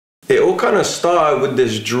It all kind of started with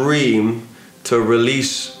this dream to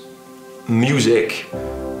release music.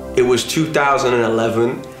 It was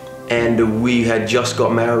 2011 and we had just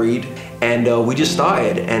got married and we just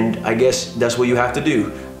started, and I guess that's what you have to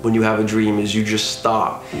do when you have a dream, is you just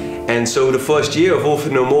start. And so the first year of All For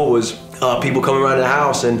No More was people coming around the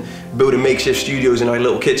house and building makeshift studios in our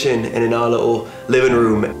little kitchen and in our little living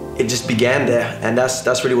room. It just began there, and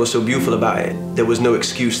that's really what's so beautiful about it. There was no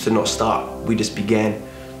excuse to not start. We just began.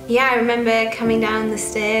 Yeah, I remember coming down the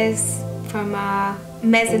stairs from our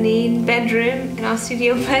mezzanine bedroom in our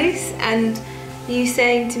studio place and you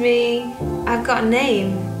saying to me, I've got a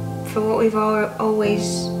name for what we've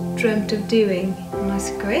always dreamt of doing. And I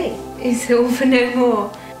said, great, it's All For No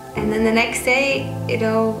More. And then the next day, it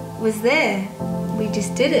all was there. We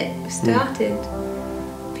just did it, we started.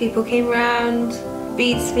 People came round,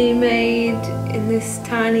 beats being made in this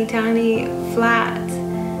tiny, tiny flat.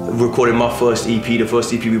 Recorded my first EP. The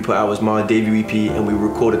first EP we put out was my debut EP, and we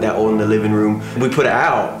recorded that all in the living room. We put it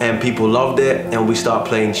out and people loved it, and we started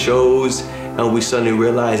playing shows, and we suddenly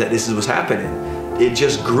realized that this is what's happening. It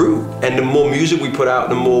just grew, and the more music we put out,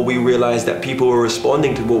 the more we realized that people were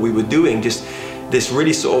responding to what we were doing. Just this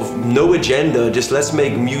really sort of no agenda, just let's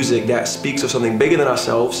make music that speaks of something bigger than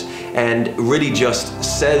ourselves and really just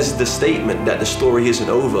says the statement that the story isn't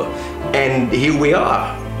over. And here we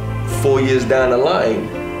are, 4 years down the line,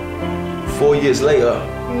 4 years later,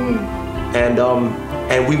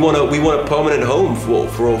 and we want a permanent home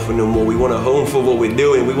for All For No More. We want a home for what we're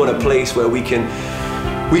doing. We want a place where we can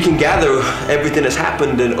gather everything that's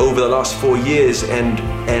happened over the last 4 years and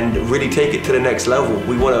really take it to the next level.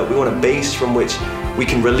 We want a base from which we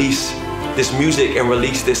can release this music and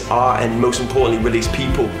release this art, and most importantly, release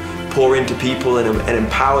people, pour into people and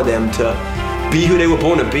empower them to be who they were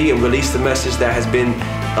born to be, and release the message that has been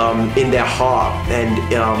in their heart and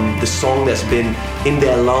the song that's been in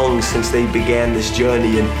their lungs since they began this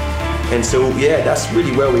journey. And so, yeah, that's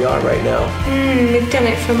really where we are right now. We've done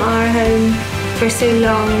it from our home for so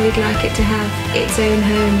long. We'd like it to have its own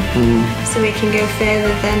home, so it can go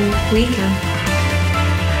further than we can.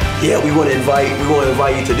 Yeah, we want to invite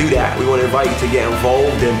you to do that. We want to invite you to get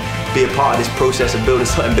involved and be a part of this process of building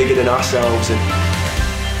something bigger than ourselves. And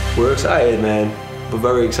we're excited, man. We're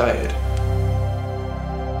very excited.